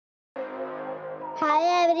Hi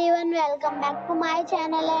everyone, welcome back to my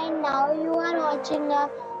channel and now you are watching a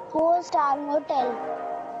 4-star hotel.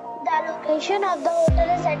 The location of the hotel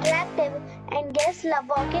is attractive and guests love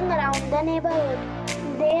walking around the neighborhood.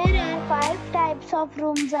 There are 5 types of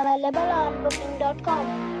rooms available on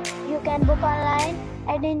booking.com. You can book online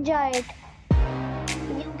and enjoy it.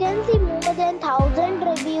 You can see more than 1000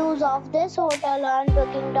 reviews of this hotel on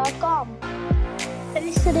booking.com.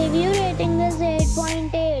 Its review rating is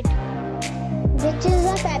 8.8. which is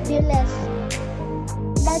a fabulous.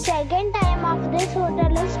 The check-in time of this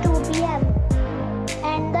hotel is 2 p.m.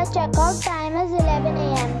 and the check-out time is 11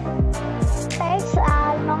 a.m. Pets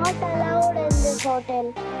are not allowed in this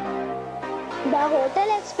hotel. The hotel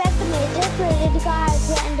accepts major credit cards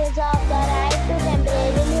and reserves the right to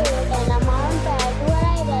temporarily hold an amount prior to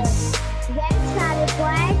arrival. Guests are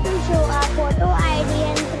required to show a photo ID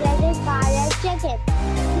and credit card at check-in.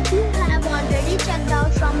 If you have already checked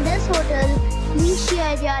out from this hotel, please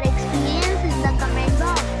share your experience in the comment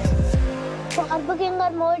box. For booking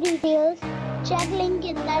or more details, check link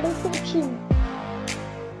in the description.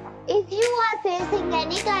 If you are facing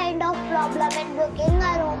any kind of problem in booking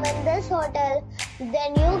a room in this hotel, then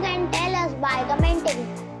you can tell us by commenting.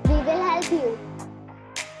 We will help you.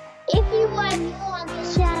 If you are new on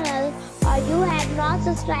this channel or you have not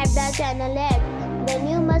subscribed our channel yet, then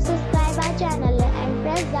you must subscribe our channel and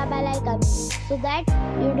press the bell icon so that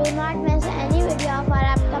you do not miss any video of our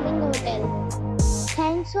upcoming hotel.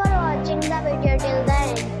 Thanks for watching the video till the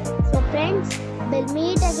end. So friends, we'll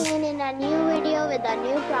meet again in a new video with a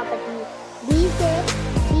new property. Be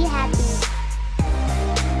safe, be happy.